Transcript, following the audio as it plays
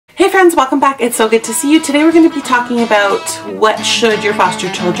Hey friends, welcome back. It's so good to see you. Today we're going to be talking about what should your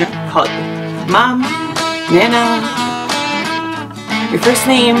foster children call you. Mom, Nana, your first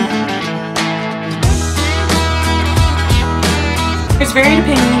name. There's varied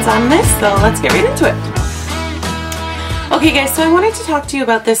opinions on this, so let's get right into it. Okay guys, so I wanted to talk to you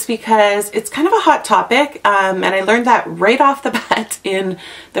about this because it's kind of a hot topic, and I learned that right off the bat in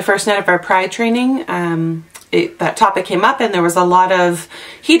the first night of our Pride training. That topic came up and there was a lot of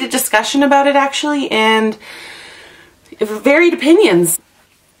heated discussion about it actually, and varied opinions.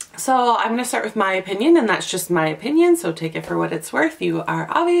 So I'm going to start with my opinion, and that's just my opinion, so take it for what it's worth. You are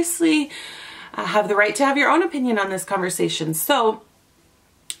obviously have the right to have your own opinion on this conversation. So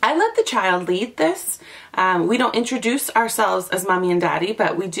I let the child lead this. We don't introduce ourselves as mommy and daddy,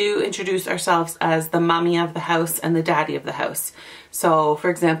 but we do introduce ourselves as the mommy of the house and the daddy of the house. So for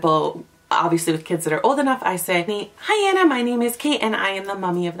example, obviously with kids that are old enough, I say, "Hi Anna, my name is Kait and I am the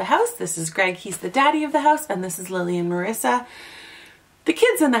mommy of the house. This is Greg, he's the daddy of the house, and this is Lilia and Marissa, the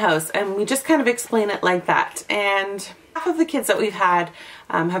kids in the house." And we just kind of explain it like that. And half of the kids that we've had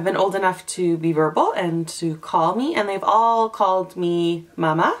have been old enough to be verbal and to call me, and they've all called me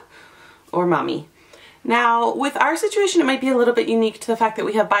mama or mommy. Now with our situation, it might be a little bit unique to the fact that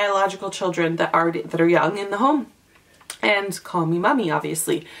we have biological children that are young in the home and call me mommy,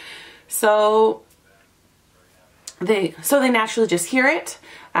 obviously. So they naturally just hear it.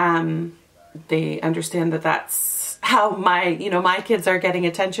 They understand that that's how my kids are getting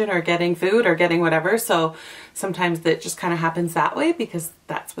attention or getting food or getting whatever. So sometimes that just kind of happens that way because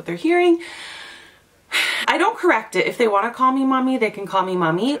that's what they're hearing. I don't correct it. If they want to call me mommy, they can call me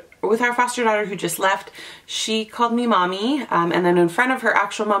mommy. With our foster daughter who just left, she called me mommy, and then in front of her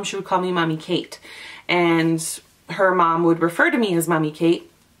actual mom, she would call me mommy Kait, and her mom would refer to me as mommy Kait.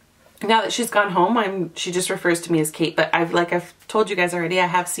 Now that she's gone home, she just refers to me as Kait, but like I've told you guys already, I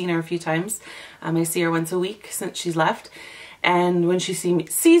have seen her a few times. I see her once a week since she's left. And when she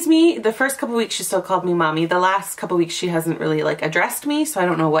sees me, the first couple weeks she still called me mommy. The last couple weeks she hasn't really addressed me, so I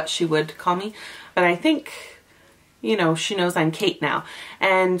don't know what she would call me. But I think, she knows I'm Kait now.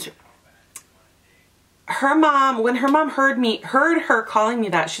 And her mom, when her mom heard her calling me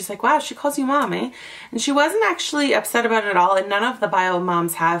that, she's like, "Wow, she calls you mom, eh?" And she wasn't actually upset about it at all, and none of the bio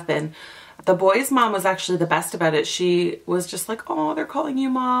moms have been. The boy's mom was actually the best about it. She was just like, "Oh, they're calling you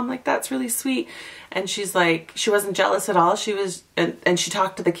mom, like that's really sweet." And she's like, she wasn't jealous at all. She was, and she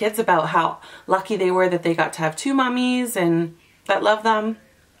talked to the kids about how lucky they were that they got to have two mommies and that love them,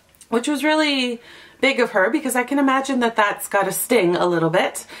 which was really big of her, because I can imagine that that's got to sting a little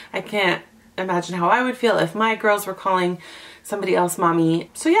bit. I can't imagine how I would feel if my girls were calling somebody else mommy.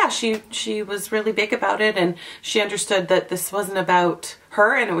 So yeah, she was really big about it, and she understood that this wasn't about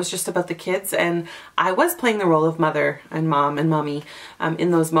her and it was just about the kids, and I was playing the role of mother and mom and mommy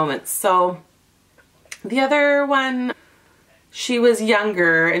in those moments. So the other one, she was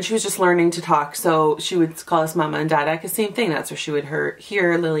younger and she was just learning to talk, so she would call us mama and dada, because same thing, that's where she would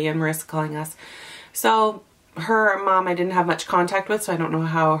hear Lilia and Marissa calling us. So her mom I didn't have much contact with, so I don't know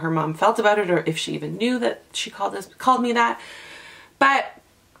how her mom felt about it, or if she even knew that she called me that. But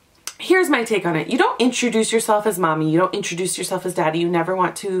here's my take on it. You don't introduce yourself as mommy, you don't introduce yourself as daddy. You never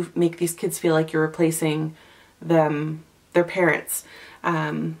want to make these kids feel like you're replacing their parents,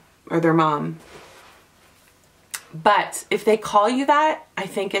 or their mom. But if they call you that, I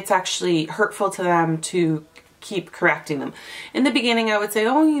think it's actually hurtful to them to keep correcting them. In the beginning I would say,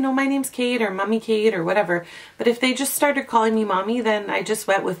 "Oh, my name's Kait," or "Mommy Kait," or whatever. But if they just started calling me mommy, then I just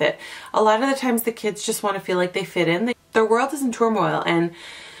went with it. A lot of the times the kids just want to feel like they fit in. Their world is in turmoil, and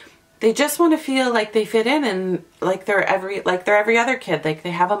they just want to feel like they fit in, and like they're every other kid. Like they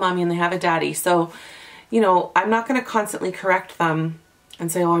have a mommy and they have a daddy. So, I'm not going to constantly correct them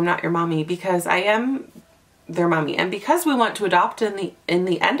and say, "Oh, I'm not your mommy," because I am their mommy. And because we want to adopt in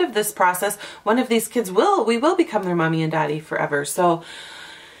the end of this process, one of these kids we will become their mommy and daddy forever. So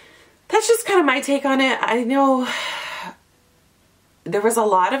that's just kind of my take on it. I know there was a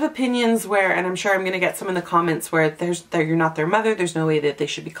lot of opinions where, and I'm sure I'm going to get some in the comments, where you're not their mother, there's no way that they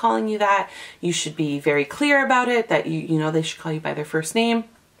should be calling you that. You should be very clear about it, that they should call you by their first name.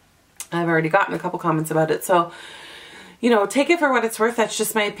 I've already gotten a couple comments about it. So take it for what it's worth. That's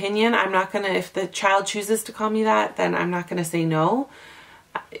just my opinion. I'm not going to, if the child chooses to call me that, then I'm not going to say no.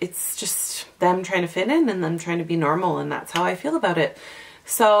 It's just them trying to fit in and them trying to be normal, and that's how I feel about it.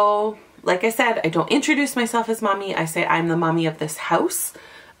 So, like I said, I don't introduce myself as mommy. I say I'm the mommy of this house,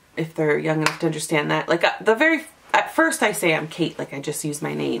 if they're young enough to understand that. At first I say I'm Kait, like I just use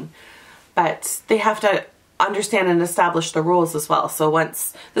my name. But they have to understand and establish the rules as well. So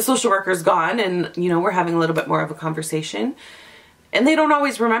once the social worker's gone and, we're having a little bit more of a conversation, And they don't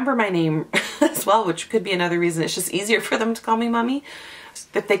always remember my name as well, which could be another reason. It's just easier for them to call me mommy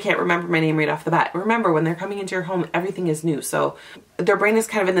if they can't remember my name right off the bat. Remember, when they're coming into your home, everything is new. So their brain is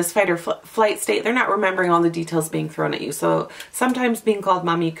kind of in this fight or flight state. They're not remembering all the details being thrown at you. So sometimes being called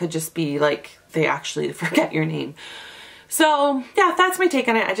mommy could just be like they actually forget your name. So yeah, that's my take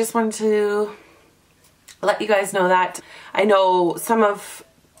on it. I just wanted to let you guys know that. I know some of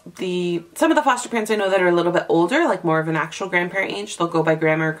the foster parents I know that are a little bit older, like more of an actual grandparent age, they'll go by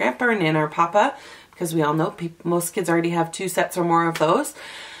grandma or grandpa or nana or papa, because we all know most kids already have 2 sets or more of those.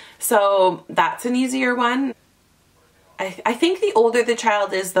 So that's an easier one. I think the older the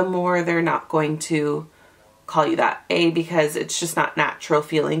child is, the more they're not going to call you that, because it's just not natural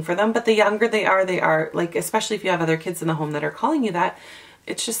feeling for them. But the younger they are like, especially if you have other kids in the home that are calling you that,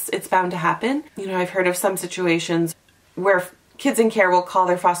 it's bound to happen. You know, I've heard of some situations where kids in care will call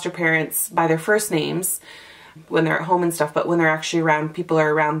their foster parents by their first names when they're at home and stuff, but when they're actually around people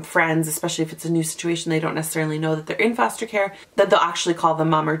or around friends, especially if it's a new situation, they don't necessarily know that they're in foster care, that they'll actually call them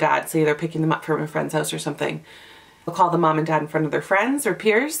mom or dad. Say they're picking them up from a friend's house or something. They'll call them mom and dad in front of their friends or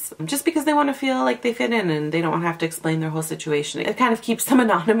peers, just because they want to feel like they fit in and they don't want to have to explain their whole situation. It kind of keeps them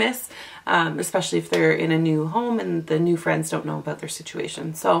anonymous, especially if they're in a new home and the new friends don't know about their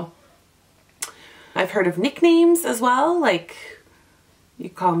situation. So I've heard of nicknames as well, like you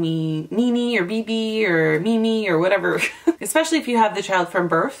call me Nini or BB or Mimi or whatever. Especially if you have the child from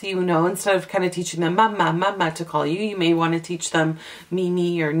birth, you know, instead of kind of teaching them mama to call you, you may want to teach them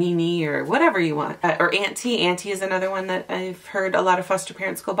Mimi or Nini or whatever you want. Or auntie. Auntie is another one that I've heard a lot of foster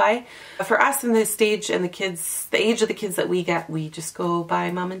parents go by. For us in this stage and the age of the kids that we get, we just go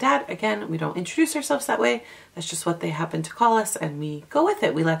by mom and dad. Again, we don't introduce ourselves that way. That's just what they happen to call us, and we go with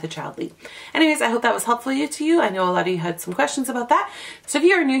it. We let the child lead. Anyways, I hope that was helpful to you. I know a lot of you had some questions about that. So if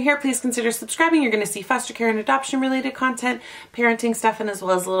you are new here, please consider subscribing. You're going to see foster care and adoption related content, parenting stuff, and as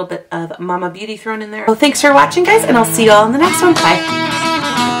well as a little bit of mama beauty thrown in there. Well, thanks for watching, guys, and I'll see you all in the next one. Bye.